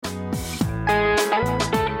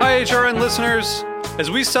HRN listeners.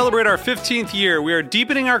 As we celebrate our 15th year, we are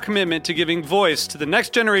deepening our commitment to giving voice to the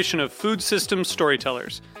next generation of food systems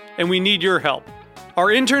storytellers, and we need your help. Our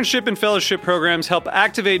internship and fellowship programs help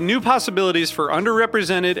activate new possibilities for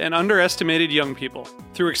underrepresented and underestimated young people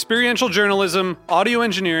through experiential journalism, audio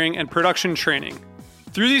engineering, and production training.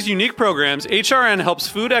 Through these unique programs, HRN helps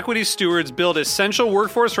food equity stewards build essential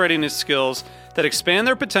workforce readiness skills that expand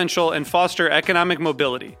their potential and foster economic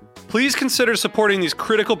mobility. Please consider supporting these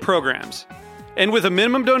critical programs. And with a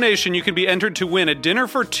minimum donation, you can be entered to win a dinner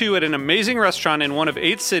for two at an amazing restaurant in one of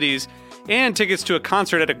 8 cities and tickets to a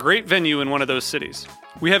concert at a great venue in one of those cities.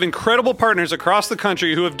 We have incredible partners across the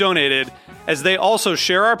country who have donated, as they also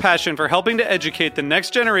share our passion for helping to educate the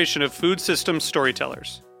next generation of food systems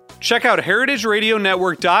storytellers. Check out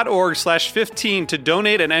heritageradionetwork.org/15 to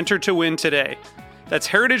donate and enter to win today. That's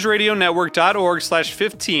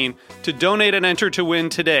heritageradionetwork.org/15 to donate and enter to win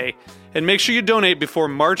today. And make sure you donate before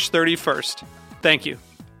March 31st. Thank you.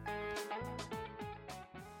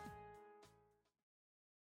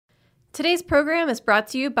 Today's program is brought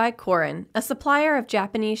to you by Korin, a supplier of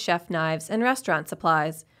Japanese chef knives and restaurant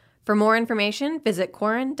supplies. For more information, visit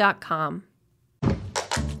korin.com.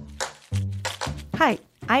 Hi,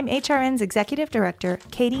 I'm HRN's Executive Director,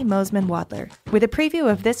 Katie Mosman-Wadler, with a preview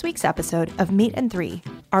of this week's episode of Meat and Three,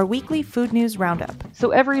 our weekly food news roundup.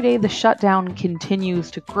 So every day the shutdown continues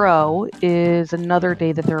to grow is another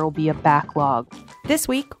day that there will be a backlog. This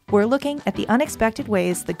week, we're looking at the unexpected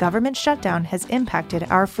ways the government shutdown has impacted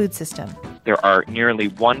our food system. There are nearly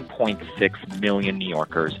 1.6 million New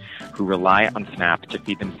Yorkers who rely on SNAP to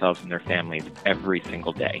feed themselves and their families every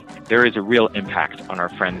single day. There is a real impact on our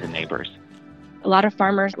friends and neighbors. A lot of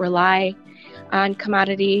farmers rely on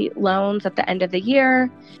commodity loans at the end of the year.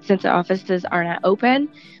 Since the offices are not open,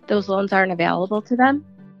 those loans aren't available to them.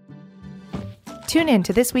 Tune in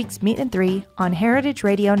to this week's Meat and Three on Heritage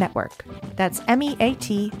Radio Network. That's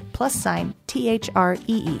MEAT+THREE.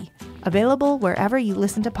 Available wherever you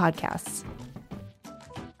listen to podcasts.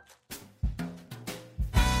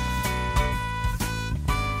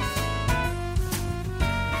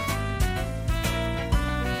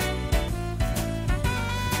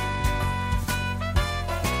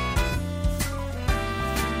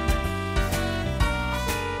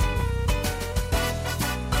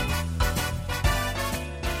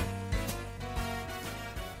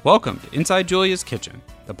 Welcome to Inside Julia's Kitchen,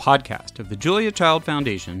 the podcast of the Julia Child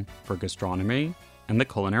Foundation for Gastronomy and the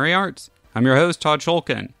Culinary Arts. I'm your host, Todd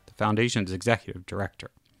Shulkin, the Foundation's Executive Director.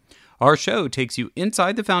 Our show takes you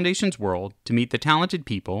inside the Foundation's world to meet the talented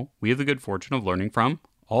people we have the good fortune of learning from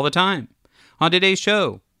all the time. On today's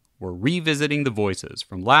show, we're revisiting the voices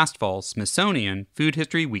from last fall's Smithsonian Food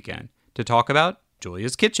History Weekend to talk about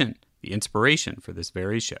Julia's Kitchen, the inspiration for this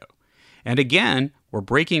very show. And again, we're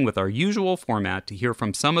breaking with our usual format to hear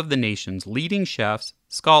from some of the nation's leading chefs,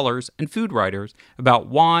 scholars, and food writers about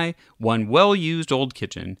why one well-used old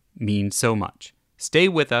kitchen means so much. Stay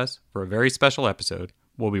with us for a very special episode.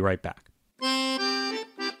 We'll be right back.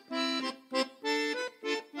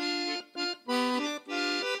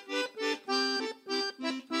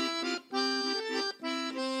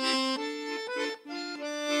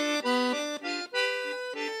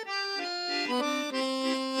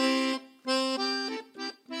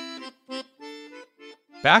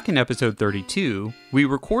 Back in episode 32, we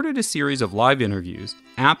recorded a series of live interviews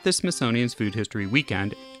at the Smithsonian's Food History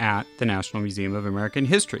Weekend at the National Museum of American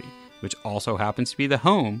History, which also happens to be the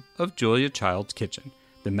home of Julia Child's Kitchen,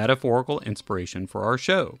 the metaphorical inspiration for our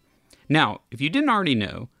show. Now, if you didn't already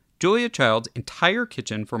know, Julia Child's entire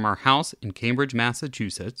kitchen from our house in Cambridge,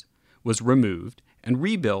 Massachusetts, was removed and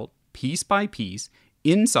rebuilt piece by piece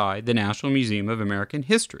inside the National Museum of American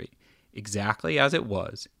History, exactly as it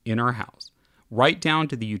was in our house, right down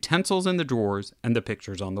to the utensils in the drawers and the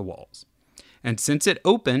pictures on the walls. And since it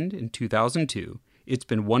opened in 2002, it's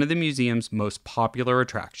been one of the museum's most popular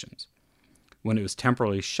attractions. When it was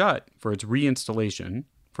temporarily shut for its reinstallation,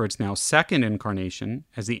 for its now second incarnation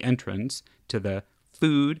as the entrance to the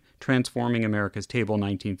Food Transforming America's Table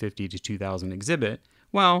 1950 to 2000 exhibit,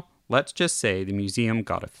 well, let's just say the museum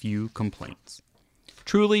got a few complaints.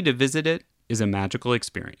 Truly, to visit it is a magical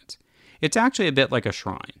experience. It's actually a bit like a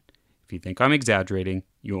shrine. If you think I'm exaggerating,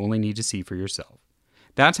 you only need to see for yourself.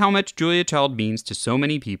 That's how much Julia Child means to so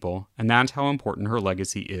many people, and that's how important her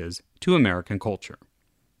legacy is to American culture.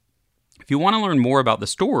 If you want to learn more about the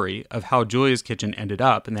story of how Julia's Kitchen ended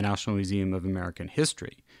up in the National Museum of American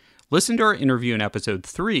History, listen to our interview in episode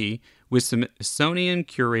 3 with Smithsonian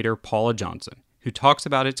curator Paula Johnson, who talks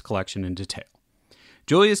about its collection in detail.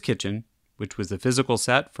 Julia's Kitchen, which was the physical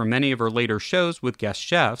set for many of her later shows with guest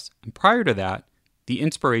chefs, and prior to that, the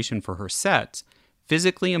inspiration for her sets,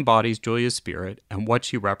 physically embodies Julia's spirit and what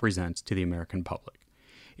she represents to the American public.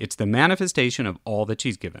 It's the manifestation of all that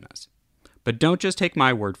she's given us. But don't just take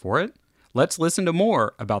my word for it. Let's listen to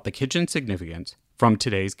more about the kitchen's significance from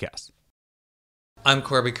today's guest. I'm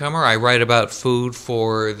Corby Kummer. I write about food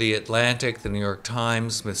for The Atlantic, The New York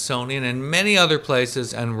Times, Smithsonian, and many other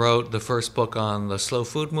places, and wrote the first book on the slow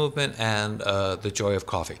food movement and The Joy of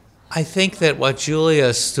Coffee. I think that what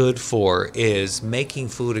Julia stood for is making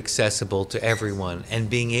food accessible to everyone and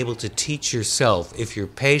being able to teach yourself. If you're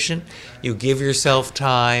patient, you give yourself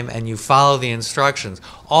time, and you follow the instructions.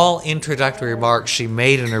 All introductory remarks she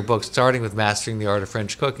made in her book, starting with Mastering the Art of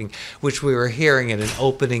French Cooking, which we were hearing at an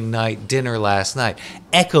opening night dinner last night,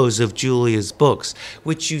 echoes of Julia's books,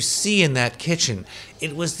 which you see in that kitchen.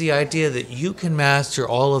 It was the idea that you can master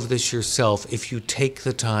all of this yourself if you take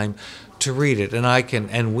the time to read it. And I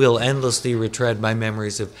can and will endlessly retread my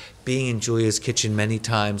memories of being in Julia's kitchen many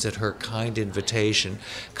times at her kind invitation,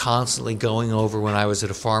 constantly going over when I was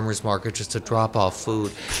at a farmer's market just to drop off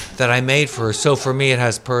food that I made for her. So for me, it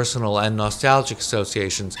has personal and nostalgic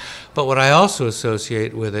associations. But what I also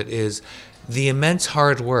associate with it is the immense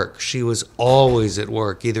hard work. She was always at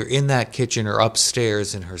work, either in that kitchen or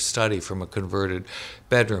upstairs in her study from a converted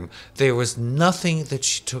bedroom. There was nothing that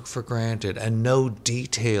she took for granted and no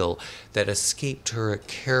detail that escaped her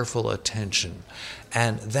careful attention.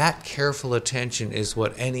 And that careful attention is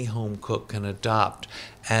what any home cook can adopt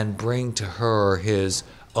and bring to her or his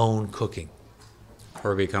own cooking.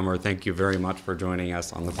 Corby Kummer, thank you very much for joining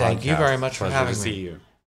us on the podcast. Thank you very much for having Pleasure to me. see you.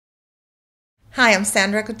 Hi, I'm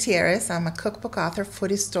Sandra Gutierrez. I'm a cookbook author, food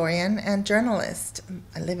historian, and journalist.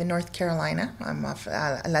 I live in North Carolina. I'm of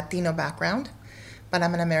a Latino background, but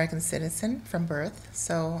I'm an American citizen from birth.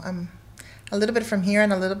 So I'm a little bit from here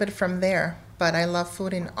and a little bit from there, but I love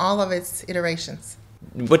food in all of its iterations.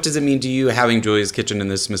 What does it mean to you having Julia's Kitchen in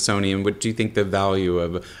the Smithsonian? What do you think the value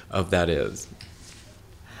of that is?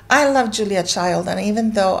 I love Julia Child, and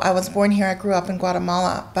even though I was born here, I grew up in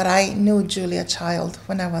Guatemala, but I knew Julia Child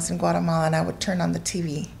when I was in Guatemala, and I would turn on the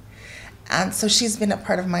TV. And so she's been a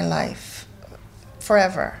part of my life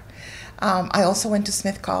forever. I also went to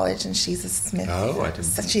Smith College, and she's a Smith. Oh, I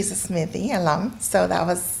didn't. She's a Smithy alum, so that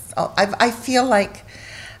was. I feel like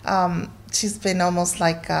she's been almost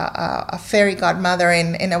like a fairy godmother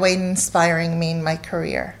in a way, inspiring me in my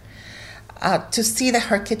career. To see that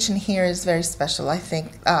her kitchen here is very special. I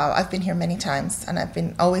think I've been here many times, and I've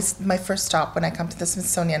been always, my first stop when I come to the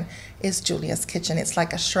Smithsonian is Julia's Kitchen. It's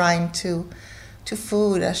like a shrine to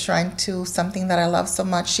food, a shrine to something that I love so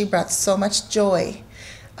much. She brought so much joy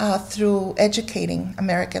through educating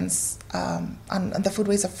Americans on the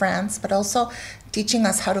foodways of France, but also teaching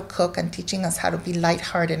us how to cook and teaching us how to be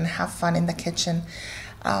lighthearted and have fun in the kitchen.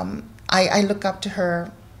 I look up to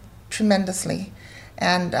her tremendously.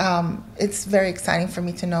 And it's very exciting for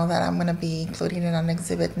me to know that I'm going to be including it on an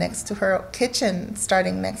exhibit next to her kitchen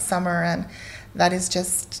starting next summer. And that is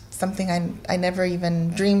just something I never even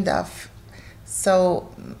dreamed of. So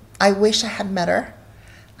I wish I had met her.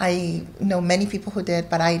 I know many people who did,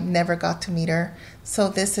 but I never got to meet her. So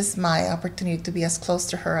this is my opportunity to be as close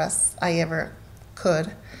to her as I ever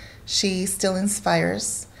could. She still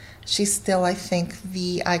inspires. She's still, I think,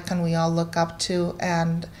 the icon we all look up to,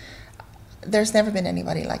 and there's never been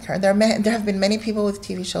anybody like her. There have been many people with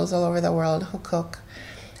TV shows all over the world who cook,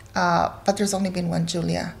 but there's only been one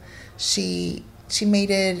Julia. She made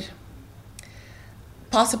it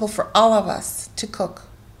possible for all of us to cook,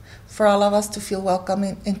 for all of us to feel welcome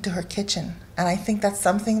into her kitchen. And I think that's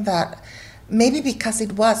something that maybe because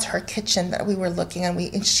it was her kitchen that we were looking,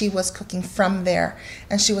 and she was cooking from there,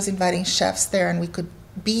 and she was inviting chefs there, and we could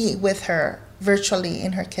be with her virtually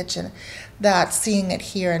in her kitchen, that seeing it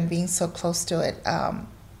here and being so close to it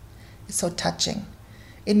is so touching.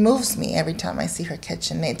 It moves me every time I see her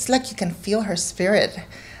kitchen. It's like you can feel her spirit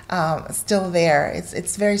still there.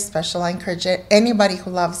 It's very special. I encourage anybody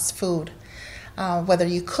who loves food, whether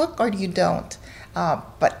you cook or you don't,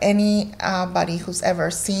 but anybody who's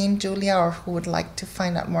ever seen Julia or who would like to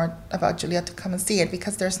find out more about Julia to come and see it,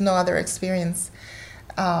 because there's no other experience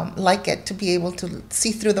like it, to be able to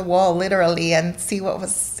see through the wall literally and see what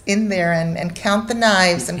was in there and count the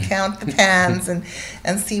knives and count the pans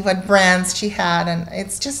and see what brands she had. And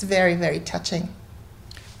it's just very, very touching.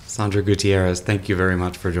 Sandra Gutierrez, thank you very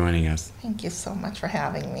much for joining us. Thank you so much for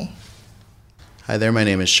having me. Hi there, my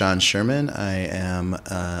name is Sean Sherman. I am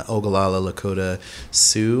Ogallala Lakota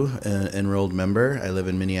Sioux enrolled member. I live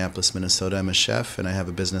in Minneapolis, Minnesota. I'm a chef, and I have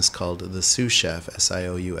a business called The Sioux Chef,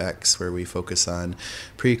 SIOUX, where we focus on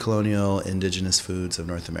pre-colonial indigenous foods of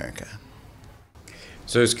North America.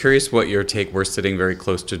 So I was curious what your take, we're sitting very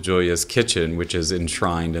close to Julia's kitchen, which is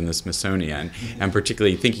enshrined in the Smithsonian, and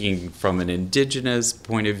particularly thinking from an indigenous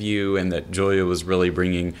point of view, and that Julia was really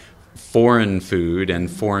bringing foreign food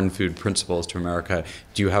and foreign food principles to America.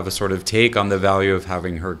 Do you have a sort of take on the value of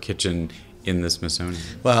having her kitchen in the Smithsonian?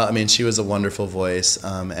 Well, I mean, she was a wonderful voice,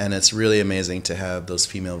 and it's really amazing to have those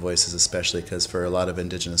female voices, especially because for a lot of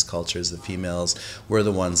indigenous cultures, the females were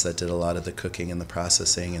the ones that did a lot of the cooking and the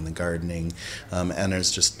processing and the gardening, and there's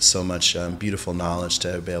just so much beautiful knowledge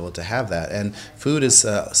to be able to have that. And food is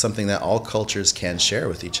something that all cultures can share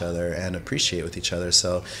with each other and appreciate with each other.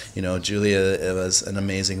 So, Julia was an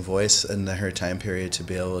amazing voice in her time period to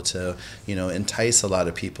be able to, entice a lot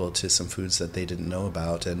of people to some foods that they didn't know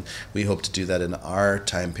about, and we hope to do that in our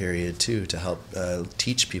time period too, to help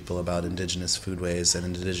teach people about indigenous foodways and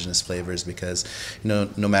indigenous flavors, because no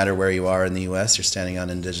matter where you are in the U.S., you're standing on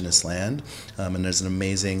indigenous land, and there's an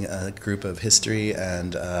amazing group of history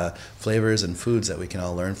and flavors and foods that we can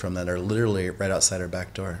all learn from that are literally right outside our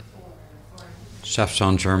back door. Chef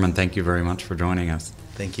Sean Sherman, thank you very much for joining us.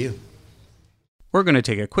 Thank you. We're going to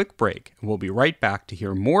take a quick break, and we'll be right back to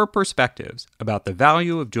hear more perspectives about the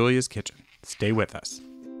value of Julia's kitchen. Stay with us.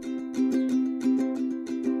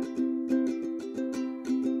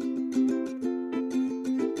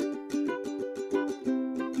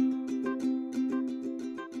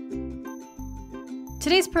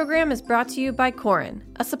 Today's program is brought to you by Korin,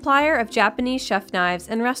 a supplier of Japanese chef knives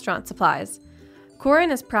and restaurant supplies.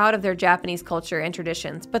 Korin is proud of their Japanese culture and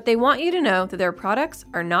traditions, but they want you to know that their products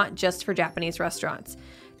are not just for Japanese restaurants.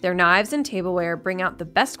 Their knives and tableware bring out the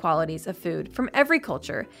best qualities of food from every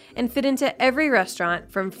culture and fit into every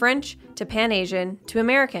restaurant, from French to Pan-Asian to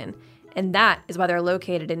American. And that is why they're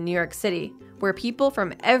located in New York City, where people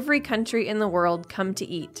from every country in the world come to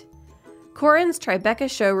eat. Korin's Tribeca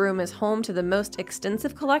showroom is home to the most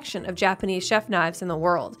extensive collection of Japanese chef knives in the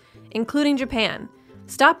world, including Japan.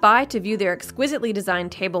 Stop by to view their exquisitely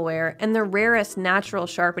designed tableware and the rarest natural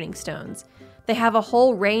sharpening stones. They have a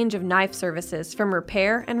whole range of knife services, from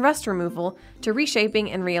repair and rust removal to reshaping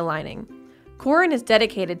and realigning. Korin is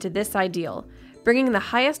dedicated to this ideal, bringing the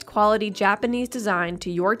highest quality Japanese design to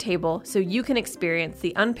your table so you can experience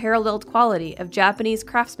the unparalleled quality of Japanese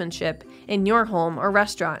craftsmanship in your home or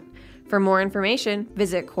restaurant. For more information,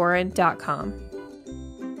 visit Korin.com.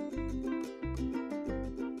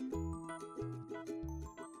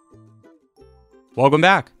 Welcome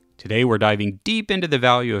back. Today we're diving deep into the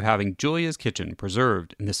value of having Julia's kitchen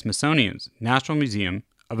preserved in the Smithsonian's National Museum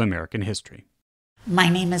of American History. My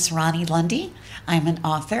name is Ronnie Lundy. I'm an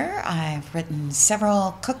author. I've written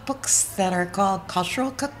several cookbooks that are called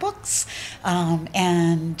cultural cookbooks,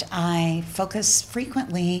 and I focus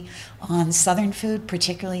frequently on Southern food,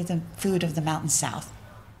 particularly the food of the Mountain South.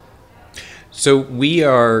 So we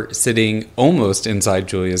are sitting almost inside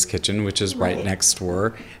Julia's kitchen, which is right next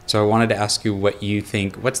door. So I wanted to ask you what you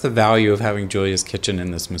think. What's the value of having Julia's kitchen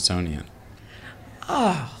in the Smithsonian?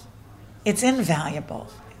 Oh, it's invaluable.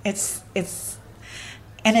 It's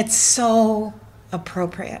so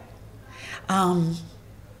appropriate. When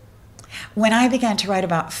I began to write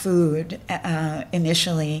about food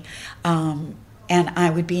initially, and I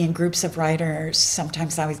would be in groups of writers,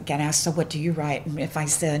 sometimes I would get asked, so what do you write? And if I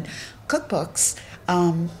said cookbooks,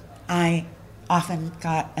 I often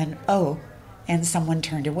got an O, and someone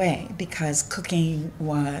turned away, because cooking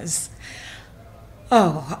was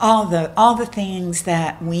all the things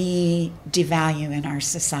that we devalue in our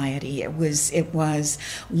society. It was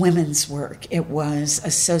women's work. It was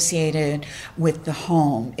associated with the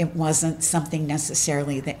home. It wasn't something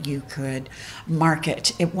necessarily that you could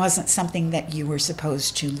market. It wasn't something that you were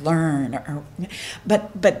supposed to learn.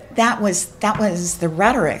 But that was the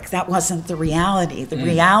rhetoric. That wasn't the reality. The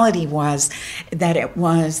reality was that it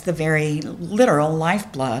was the very literal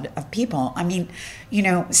lifeblood of people. I mean,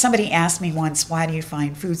 somebody asked me once, why do you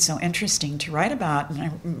find food so interesting to write about?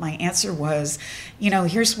 And my answer was,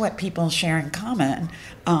 here's what people share in common.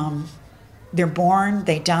 They're born,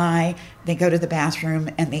 they die, they go to the bathroom,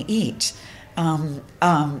 and they eat. And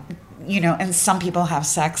some people have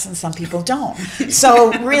sex and some people don't.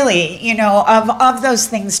 So really, of those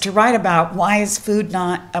things to write about, why is food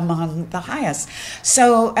not among the highest?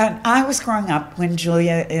 So I was growing up when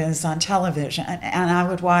Julia is on television, and I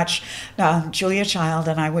would watch Julia Child,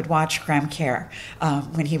 and I would watch Graham Kerr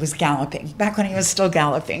when he was galloping, back when he was still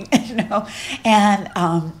galloping, And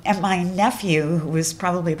my nephew, who was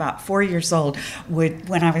probably about 4 years old,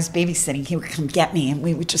 when I was babysitting, he would come get me, and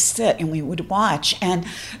we would just sit and we would watch. And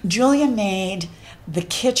Julia made the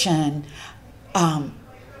kitchen,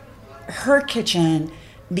 her kitchen,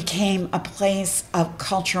 became a place of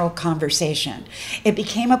cultural conversation. It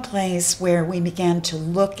became a place where we began to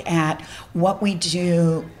look at what we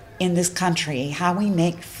do in this country, how we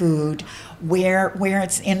make food, where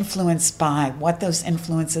it's influenced by, what those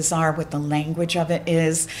influences are, what the language of it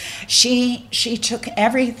is. She took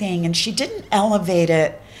everything and she didn't elevate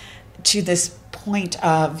it to this point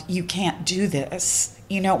of you can't do this.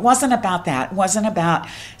 It wasn't about that. It wasn't about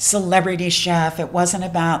celebrity chef. It wasn't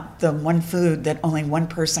about the one food that only one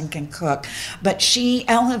person can cook. But she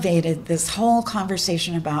elevated this whole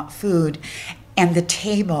conversation about food and the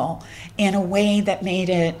table in a way that made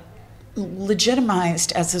it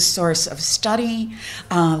legitimized as a source of study,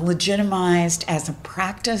 legitimized as a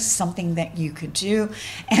practice, something that you could do.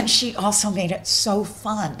 And she also made it so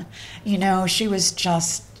fun. She was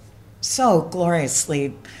just so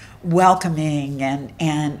gloriously welcoming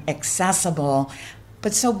and accessible,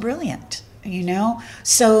 but so brilliant,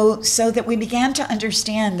 so that we began to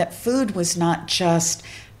understand that food was not just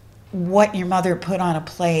what your mother put on a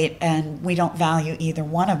plate, and we don't value either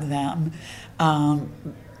one of them,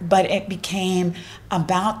 but it became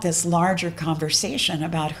about this larger conversation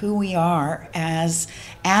about who we are as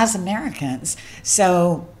Americans.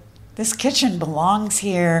 So this kitchen belongs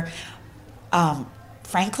here.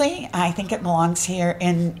 Frankly, I think it belongs here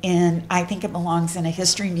I think it belongs in a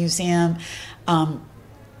history museum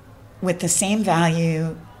with the same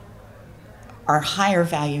value or higher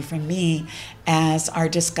value for me as our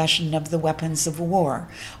discussion of the weapons of war,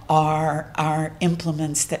 our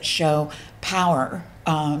implements that show power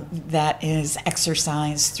that is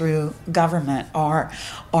exercised through government, or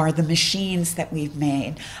the machines that we've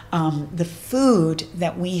made. The food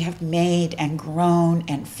that we have made and grown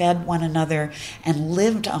and fed one another and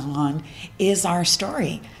lived on is our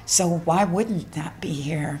story. So why wouldn't that be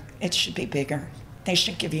here? It should be bigger. They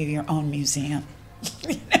should give you your own museum.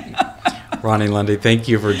 Ronnie Lundy, thank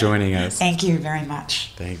you for joining us. Thank you very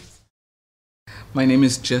much. Thanks. My name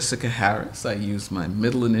is Jessica Harris. I use my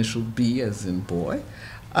middle initial B as in boy.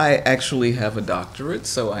 I actually have a doctorate,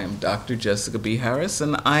 so I am Dr. Jessica B. Harris,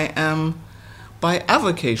 and I am, by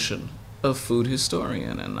avocation, a food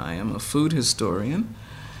historian. And I am a food historian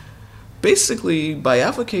basically by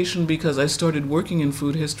avocation because I started working in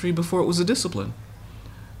food history before it was a discipline.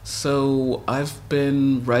 So I've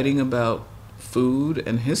been writing about food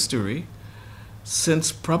and history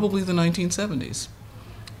since probably the 1970s.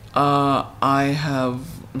 I have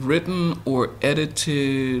written or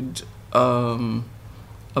edited about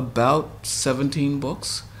 17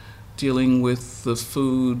 books dealing with the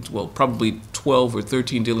food, well, probably 12 or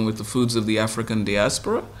 13 dealing with the foods of the African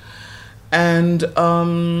diaspora. And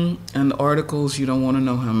articles, you don't want to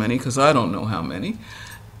know how many, because I don't know how many.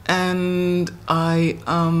 And I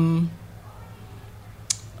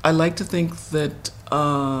like to think that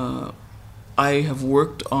I have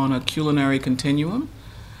worked on a culinary continuum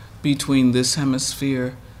between this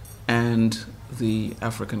hemisphere and the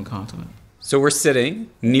African continent. So we're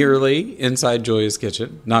sitting nearly inside Julia's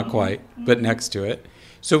kitchen, not quite, but next to it.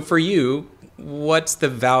 So for you, what's the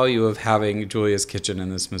value of having Julia's kitchen in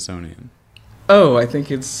the Smithsonian? Oh, I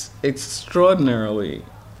think it's extraordinarily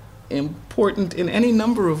important in any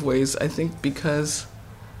number of ways, I think, because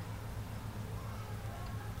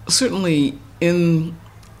certainly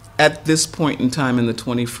at this point in time in the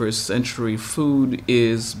 21st century, food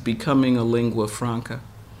is becoming a lingua franca.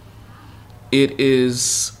 It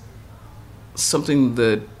is something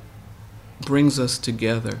that brings us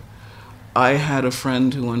together. I had a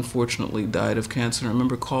friend who unfortunately died of cancer. I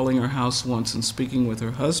remember calling her house once and speaking with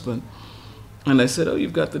her husband. And I said, "Oh,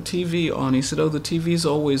 you've got the TV on." He said, "Oh, the TV's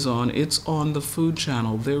always on. It's on the Food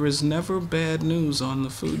Channel. There is never bad news on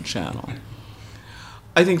the Food Channel."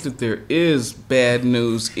 I think that there is bad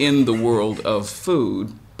news in the world of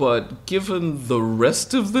food, but given the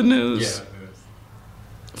rest of the news,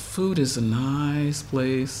 food is a nice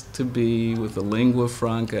place to be with a lingua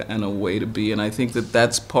franca and a way to be. And I think that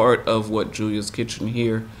that's part of what Julia's Kitchen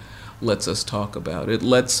here lets us talk about. It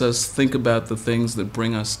lets us think about the things that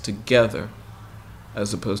bring us together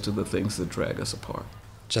as opposed to the things that drag us apart.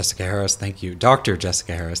 Jessica Harris, thank you. Dr.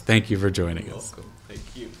 Jessica Harris, thank you for joining us. Welcome. Thank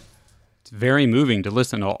you. It's very moving to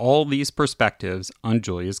listen to all these perspectives on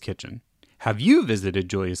Julia's Kitchen. Have you visited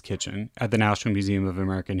Julia's Kitchen at the National Museum of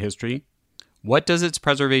American History? What does its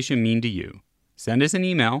preservation mean to you? Send us an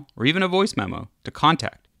email or even a voice memo to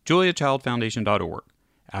contact@juliachildfoundation.org.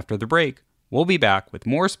 After the break, we'll be back with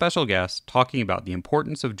more special guests talking about the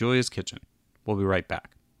importance of Julia's Kitchen. We'll be right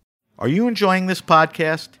back. Are you enjoying this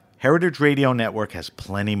podcast? Heritage Radio Network has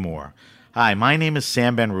plenty more. Hi, my name is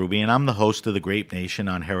Sam Ben-Ruby, and I'm the host of The Grape Nation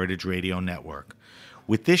on Heritage Radio Network.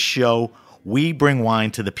 With this show, we bring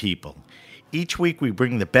wine to the people. Each week we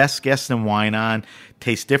bring the best guests in wine on,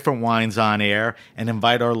 taste different wines on air, and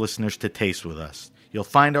invite our listeners to taste with us. You'll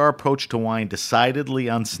find our approach to wine decidedly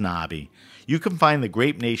unsnobby. You can find The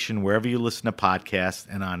Grape Nation wherever you listen to podcasts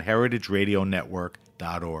and on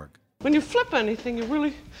heritageradionetwork.org. When you flip anything,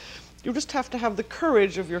 you just have to have the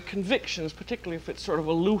courage of your convictions, particularly if it's sort of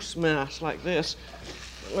a loose mass like this.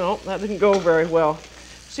 Well, that didn't go very well.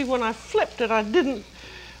 See, when I flipped it, I didn't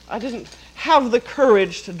have the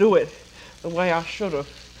courage to do it the way I should have.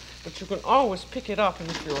 But you can always pick it up, and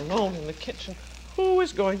if you're alone in the kitchen, who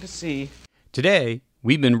is going to see? Today,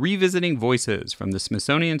 we've been revisiting voices from the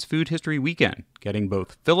Smithsonian's Food History Weekend, getting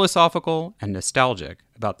both philosophical and nostalgic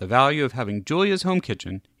about the value of having Julia's home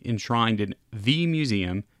kitchen enshrined in the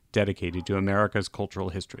museum dedicated to America's cultural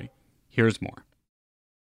history. Here's more.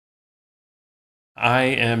 I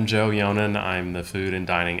am Joe Yonan. I'm the food and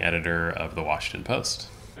dining editor of the Washington Post.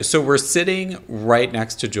 So we're sitting right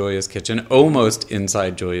next to Julia's kitchen, almost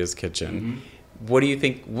inside Julia's kitchen. Mm-hmm. What do you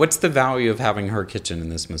think? What's the value of having her kitchen in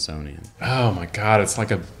the Smithsonian? Oh my God, it's like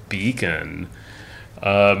a beacon.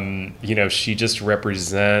 She just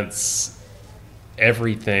represents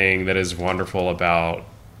everything that is wonderful about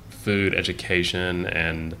food education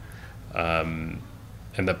and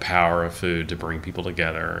the power of food to bring people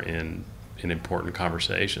together in important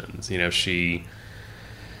conversations. She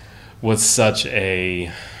was such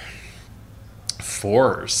a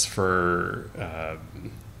force for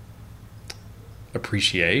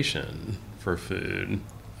appreciation for food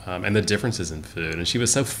and the differences in food. And she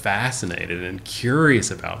was so fascinated and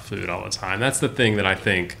curious about food all the time. That's the thing that I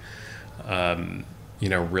think,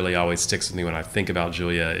 really always sticks with me when I think about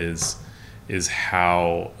Julia is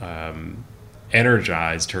how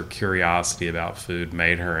energized her curiosity about food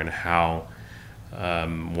made her, and how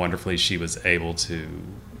wonderfully she was able to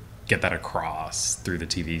get that across through the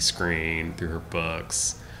TV screen, through her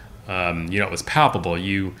books. It was palpable.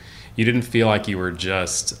 You didn't feel like you were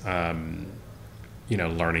just,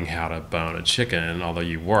 learning how to bone a chicken, although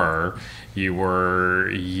you were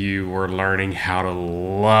learning how to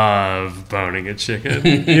love boning a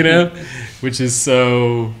chicken, which is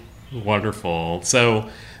so wonderful. So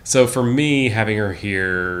for me, having her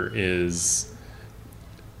here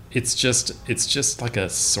it's just like a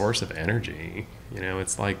source of energy.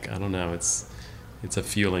 It's like, I don't know, it's a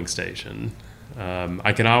fueling station.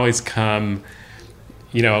 I can always come,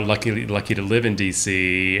 lucky to live in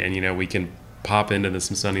DC, and we can pop into the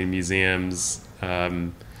Smithsonian Museums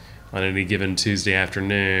on any given Tuesday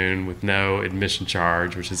afternoon with no admission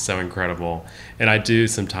charge, which is so incredible. And I do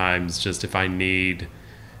sometimes, just if I need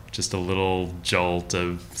just a little jolt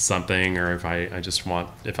of something, or if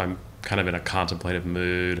I'm kind of in a contemplative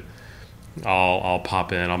mood, I'll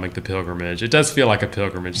pop in. I'll make the pilgrimage. It does feel like a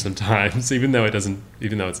pilgrimage sometimes, even though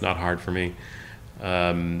it's not hard for me.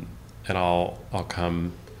 And I'll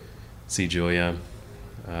come see Julia,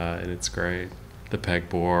 and it's great. The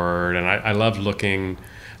pegboard, and I love looking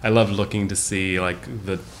to see like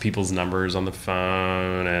the people's numbers on the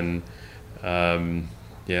phone, and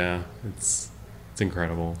it's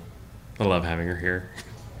incredible. I love having her here.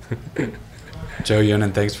 Joe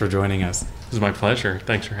Yonan, thanks for joining us. It was my pleasure.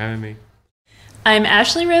 Thanks for having me. I'm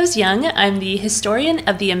Ashley Rose Young. I'm the historian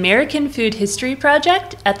of the American Food History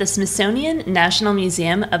Project at the Smithsonian National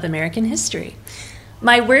Museum of American History.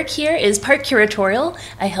 My work here is part curatorial.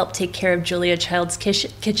 I help take care of Julia Child's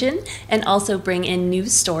kitchen and also bring in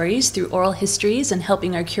news stories through oral histories and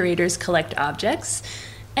helping our curators collect objects.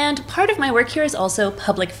 And part of my work here is also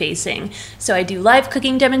public-facing. So I do live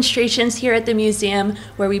cooking demonstrations here at the museum,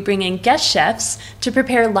 where we bring in guest chefs to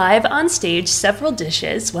prepare live on stage several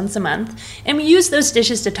dishes once a month, and we use those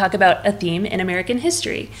dishes to talk about a theme in American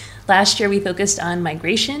history. Last year we focused on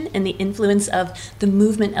migration and the influence of the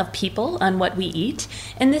movement of people on what we eat,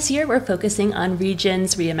 and this year we're focusing on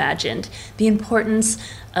Regions Reimagined, the importance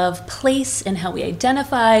of place and how we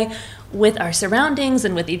identify with our surroundings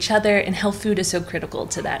and with each other, and how food is so critical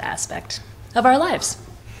to that aspect of our lives.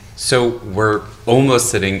 So we're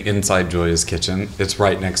almost sitting inside Julia's kitchen. It's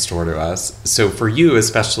right next door to us. So for you,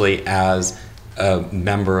 especially as a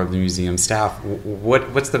member of the museum staff,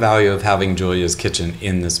 what's the value of having Julia's kitchen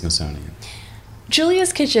in the Smithsonian?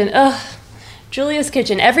 Julia's kitchen.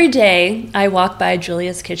 Every day I walk by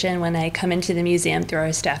Julia's kitchen when I come into the museum through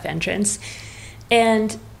our staff entrance,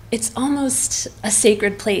 and it's almost a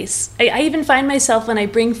sacred place. I even find myself, when I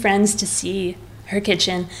bring friends to see her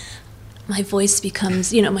kitchen, my voice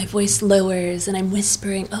becomes, my voice lowers and I'm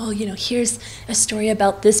whispering, here's a story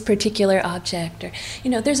about this particular object. Or,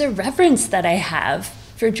 there's a reverence that I have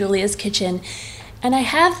for Julia's kitchen. And I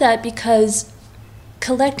have that because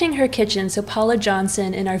collecting her kitchen. So Paula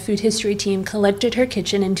Johnson and our food history team collected her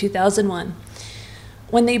kitchen in 2001.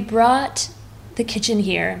 When they brought the kitchen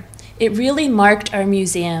here, it really marked our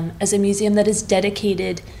museum as a museum that is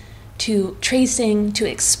dedicated to tracing, to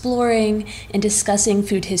exploring, and discussing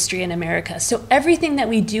food history in America. So everything that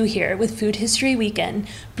we do here with Food History Weekend,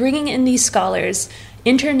 bringing in these scholars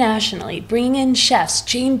internationally, bringing in chefs,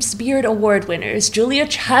 James Beard Award winners, Julia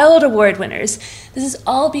Child Award winners, this is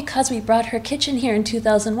all because we brought her kitchen here in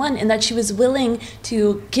 2001 and that she was willing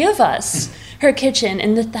to give us her kitchen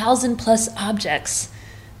and the 1,000+ objects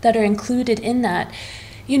that are included in that.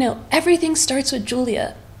 You know, everything starts with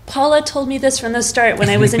Julia. Paula told me this from the start when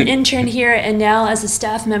I was an intern here and now as a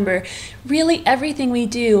staff member. Really, everything we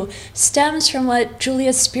do stems from what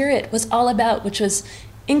Julia's spirit was all about, which was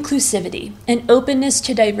inclusivity and openness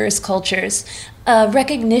to diverse cultures, a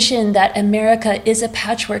recognition that America is a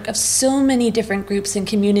patchwork of so many different groups and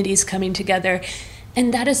communities coming together.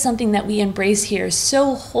 And that is something that we embrace here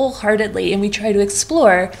so wholeheartedly, and we try to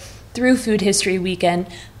explore through Food History Weekend,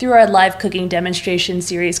 through our live cooking demonstration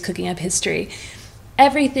series, Cooking Up History.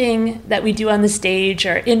 Everything that we do on the stage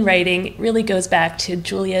or in writing really goes back to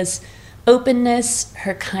Julia's openness,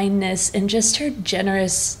 her kindness, and just her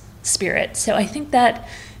generous spirit. So I think that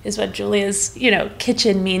is what Julia's,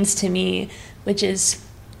 kitchen means to me, which is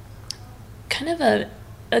kind of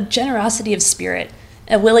a generosity of spirit,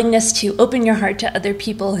 a willingness to open your heart to other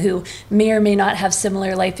people who may or may not have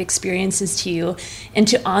similar life experiences to you, and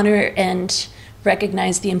to honor and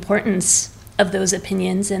recognize the importance of those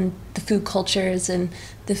opinions and the food cultures and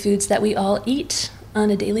the foods that we all eat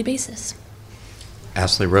on a daily basis.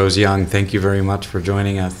 Ashley Rose Young, thank you very much for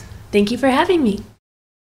joining us. Thank you for having me.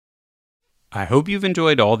 I hope you've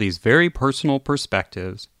enjoyed all these very personal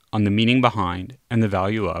perspectives on the meaning behind and the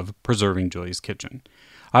value of preserving Julia's Kitchen.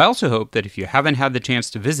 I also hope that if you haven't had the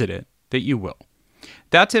chance to visit it, that you will.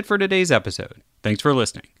 That's it for today's episode. Thanks for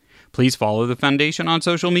listening. Please follow the Foundation on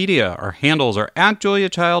social media. Our handles are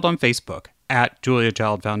 @JuliaChild on Facebook,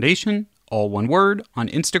 @JuliaChild Foundation, all one word, on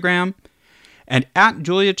Instagram, and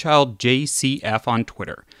 @JuliaChildJCF on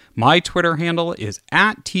Twitter. My Twitter handle is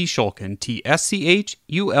 @TShulkin, TSCHULKIN.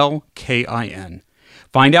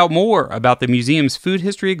 Find out more about the museum's food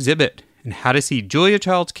history exhibit and how to see Julia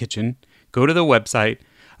Child's Kitchen. Go to the website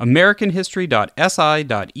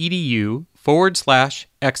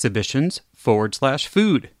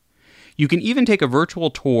americanhistory.si.edu/exhibitions/food. You can even take a virtual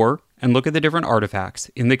tour and look at the different artifacts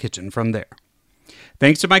in the kitchen from there.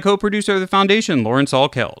 Thanks to my co-producer of the Foundation, Lawrence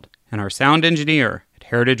Alkeld, and our sound engineer at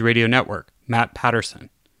Heritage Radio Network, Matt Patterson.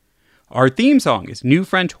 Our theme song is New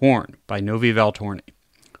French Horn by Novi Valtorni.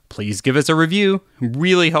 Please give us a review. It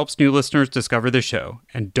really helps new listeners discover the show.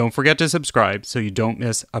 And don't forget to subscribe so you don't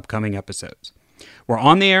miss upcoming episodes. We're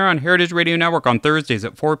on the air on Heritage Radio Network on Thursdays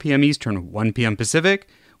at 4 p.m. Eastern, 1 p.m. Pacific,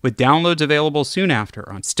 with downloads available soon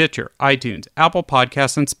after on Stitcher, iTunes, Apple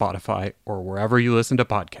Podcasts, and Spotify, or wherever you listen to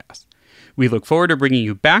podcasts. We look forward to bringing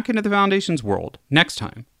you back into the Foundation's world next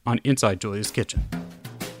time on Inside Julia's Kitchen.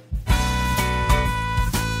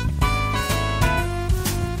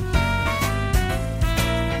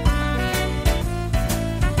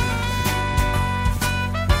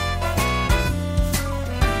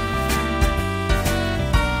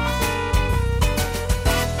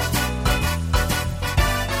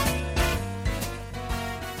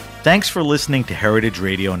 Thanks for listening to Heritage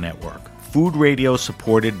Radio Network, food radio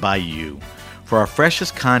supported by you. For our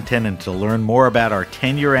freshest content and to learn more about our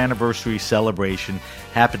 10-year anniversary celebration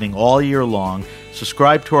happening all year long,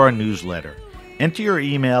 subscribe to our newsletter. Enter your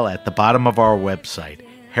email at the bottom of our website,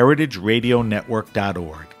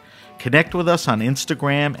 heritageradionetwork.org. Connect with us on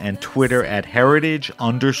Instagram and Twitter at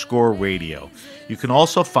heritage_radio. You can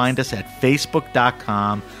also find us at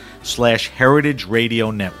facebook.com/Heritage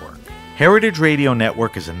Radio Network. Heritage Radio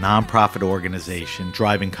Network is a nonprofit organization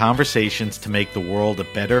driving conversations to make the world a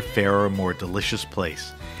better, fairer, more delicious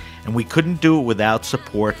place. And we couldn't do it without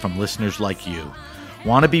support from listeners like you.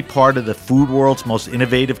 Want to be part of the food world's most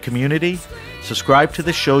innovative community? Subscribe to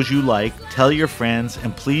the shows you like, tell your friends,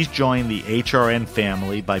 and please join the HRN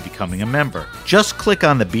family by becoming a member. Just click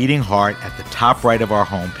on the beating heart at the top right of our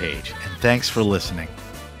homepage. And thanks for listening.